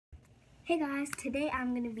Hey guys, today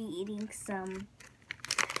I'm going to be eating some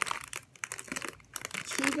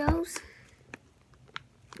Cheetos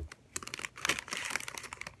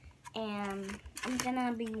and I'm going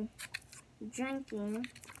to be drinking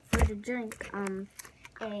for the drink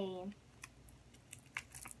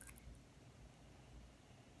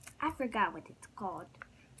I forgot what it's called,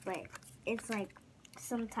 but it's like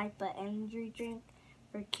some type of energy drink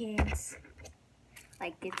for kids.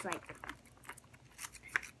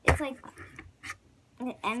 It's like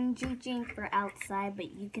an energy drink for outside,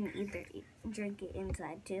 but you can either drink it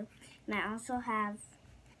inside too. And I also have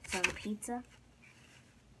some pizza.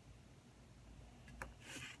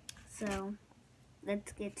 So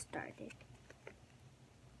let's get started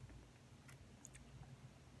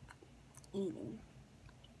eating.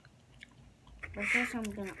 But first I'm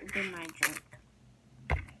gonna do my drink.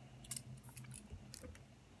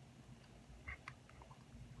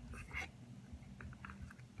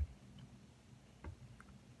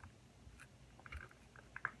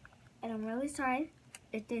 And I'm really sorry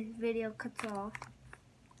if this video cuts off.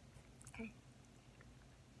 Okay.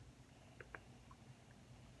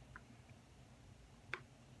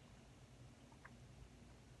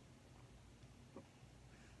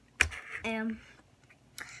 And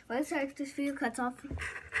really sorry if this video cuts off.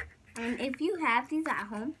 And if you have these at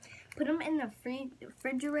home, put them in the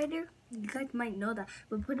refrigerator. You guys might know that,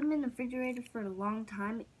 but put them in the refrigerator for a long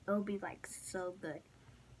time. It'll be like so good.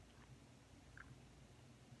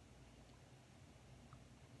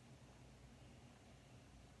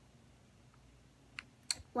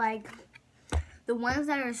 Like the ones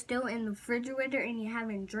that are still in the refrigerator and you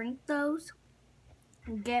haven't drank those,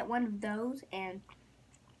 get one of those and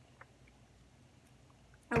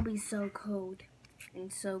it'll be so cold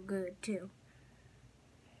and so good too.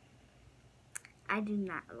 I do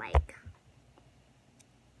not like.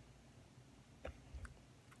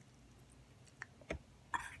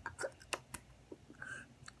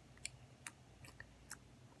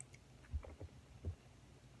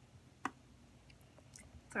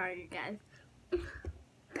 Sorry, you guys.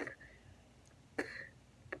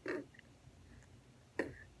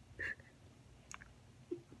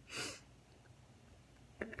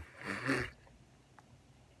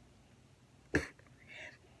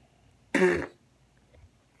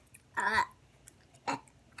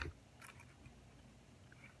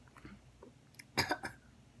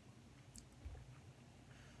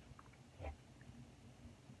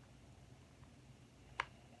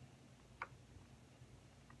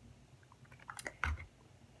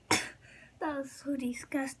 That was so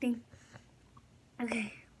disgusting.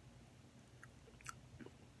 Okay.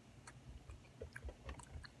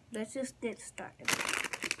 Let's just get started.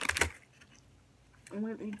 I'm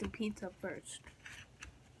gonna eat the pizza first.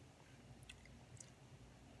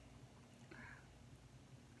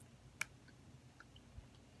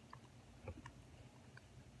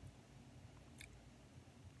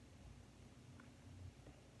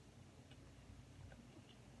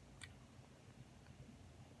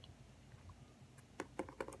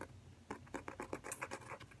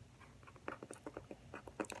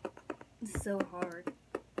 It's so hard.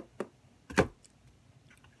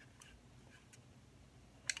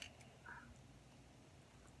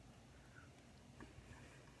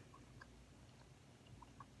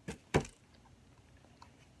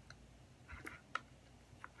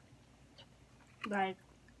 Like,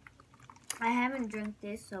 I haven't drank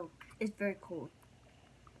this, so it's very cold.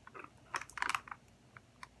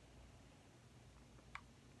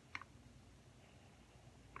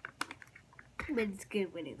 But it's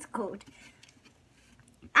good when it's cold.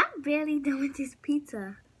 I'm barely done with this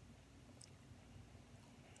pizza.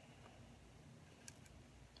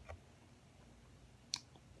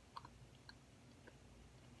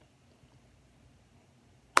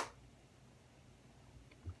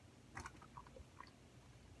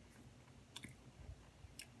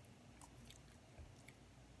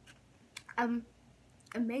 And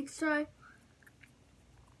make sure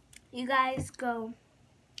you guys go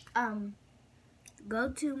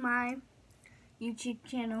to my YouTube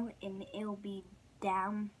channel and it'll be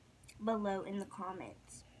down below in the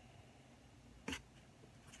comments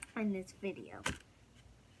in this video.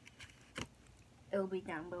 It'll be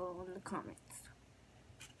down below in the comments.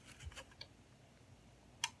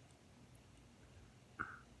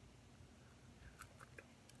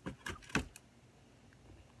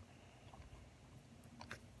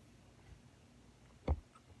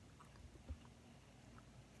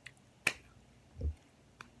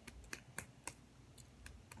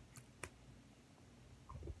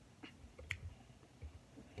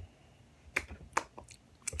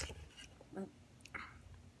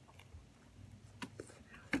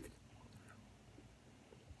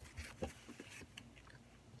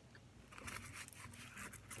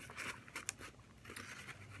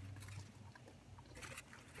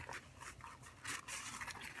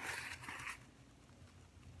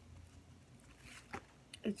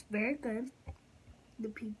 It's very good. The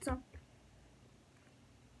pizza.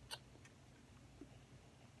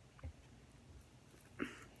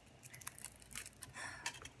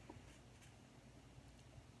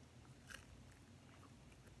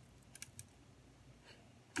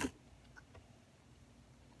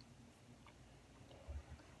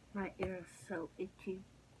 My ear is so itchy.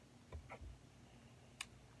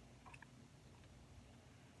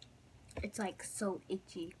 It's like so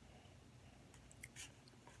itchy.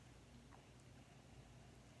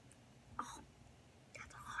 Oh,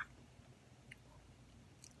 that's hot.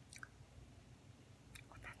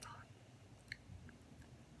 Oh, that's hot.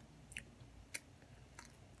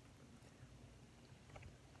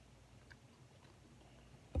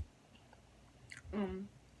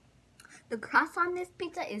 The crust on this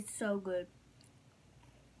pizza is so good.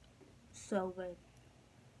 So good.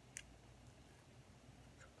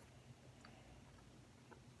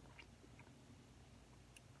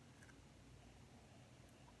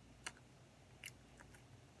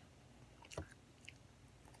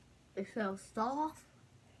 It's so soft.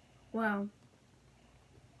 Well,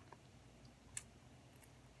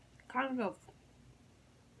 kind of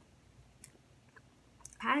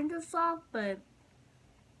soft, but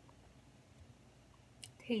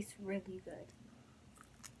tastes really good.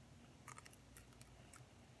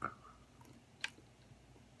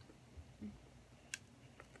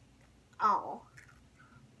 Oh.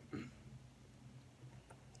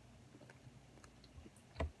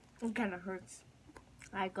 It kind of hurts.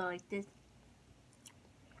 I go like this.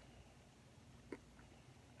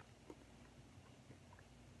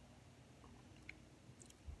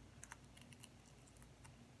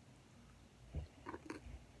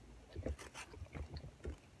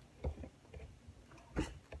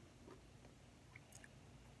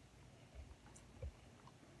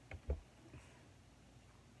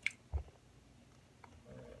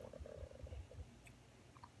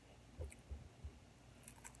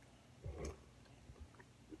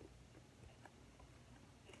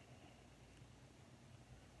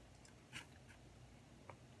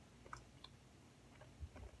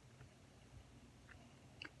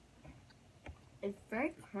 It's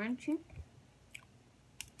very crunchy.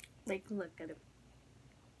 Like, look at it.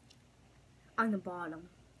 On the bottom.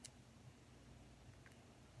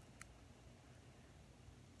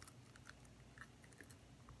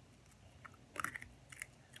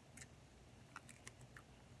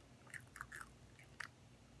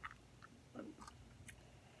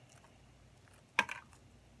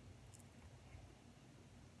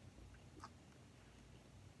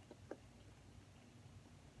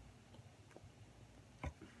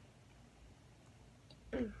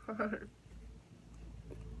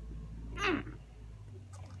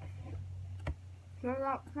 Feel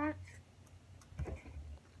that crunch?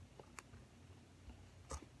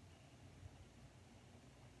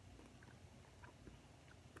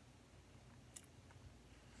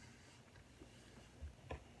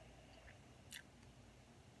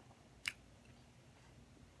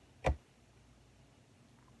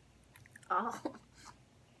 Oh.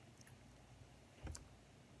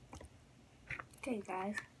 Okay,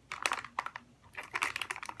 guys.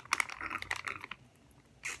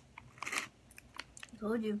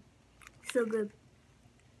 Told you. So good.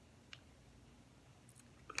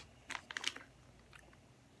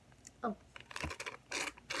 Oh.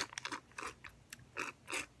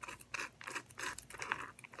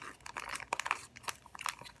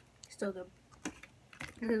 So good.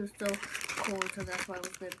 It was so cold, so that's why it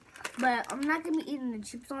was good. But I'm not gonna be eating the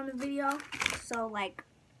chips on the video. So like,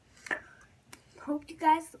 hope you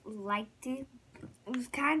guys liked it. It was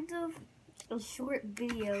kind of a short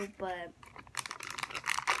video, but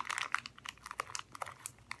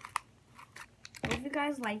hope you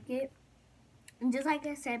guys like it. And just like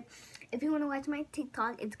I said, if you want to watch my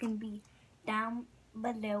TikTok, it's going to be down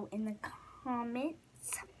below in the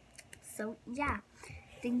comments. So yeah,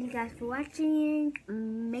 thank you guys for watching.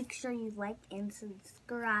 Make sure you like and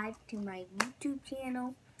subscribe to my YouTube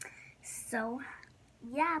channel. So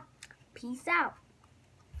yeah, peace out.